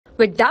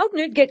With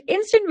Doubtnut, get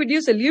instant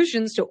video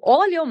solutions to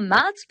all your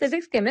maths,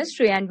 physics,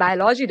 chemistry, and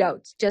biology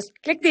doubts. Just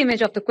click the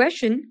image of the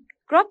question,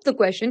 crop the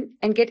question,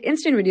 and get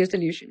instant video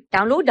solution.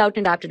 Download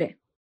Doubtnut app today.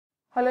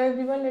 Hello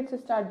everyone, let's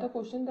start the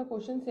question. The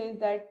question says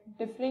that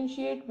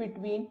differentiate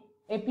between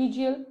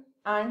epigeal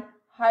and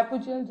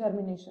hypogeal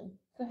germination.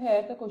 So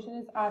here the question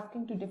is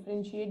asking to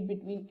differentiate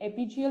between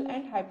epigeal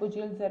and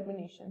hypogeal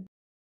germination.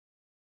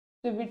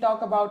 So if we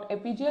talk about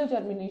epigeal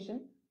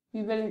germination,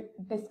 we will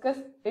discuss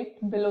it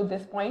below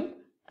this point.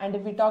 And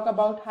if we talk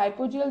about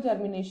hypogeal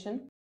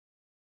germination,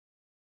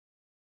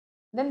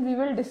 then we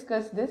will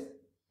discuss this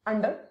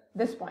under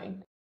this point.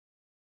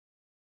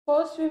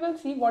 First, we will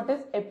see what is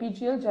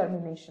epigeal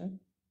germination.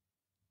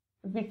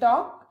 If we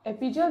talk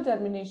epigeal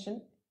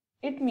germination,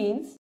 it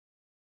means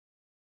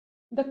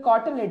the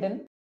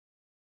cotyledon,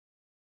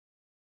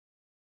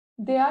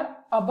 they are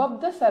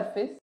above the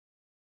surface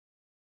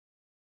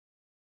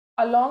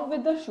along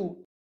with the shoot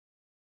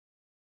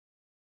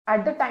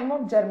at the time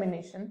of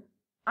germination.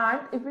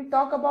 And if we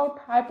talk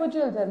about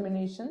hypogeal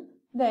germination,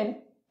 then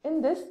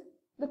in this,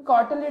 the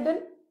cotyledon,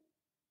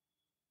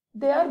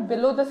 they are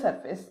below the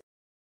surface.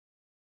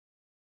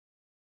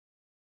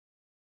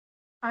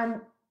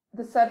 And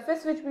the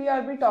surface which we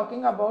are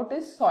talking about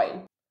is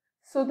soil.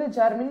 So the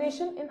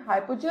germination in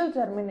hypogeal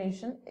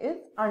germination is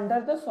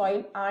under the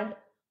soil, and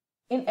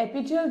in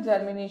epigeal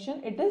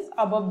germination, it is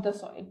above the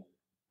soil.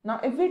 Now,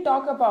 if we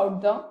talk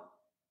about the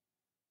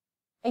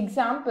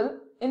example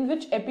in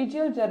which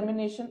epigeal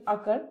germination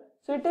occurs,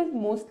 so it is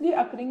mostly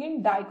occurring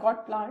in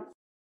dicot plants,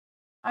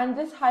 and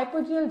this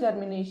hypogeal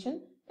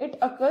germination, it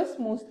occurs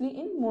mostly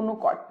in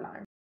monocot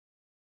plants.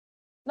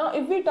 Now,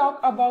 if we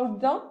talk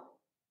about the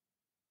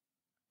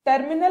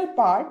terminal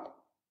part,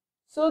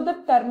 so the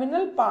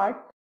terminal part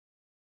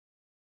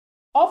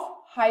of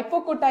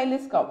hypocotyl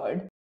is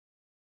covered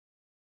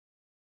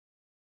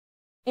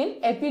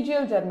in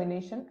epigeal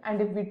germination,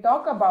 and if we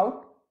talk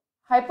about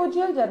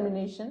hypogeal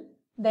germination,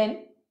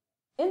 then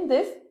in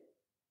this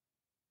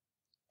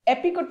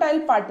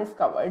epicotyl part is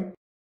covered,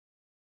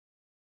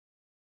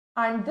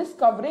 and this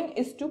covering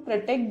is to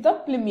protect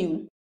the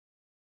plumule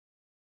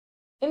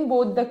in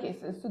both the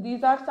cases. So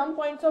these are some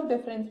points of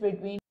difference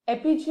between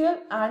epigeal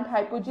and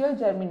hypogeal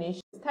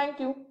germination. Thank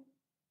you.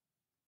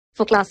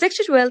 For class 6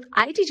 to 12,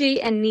 IIT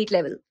JEE and NEET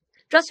level.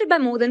 Trusted by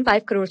more than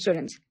 5 crore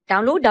students.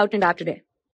 Download Doubtnut app today.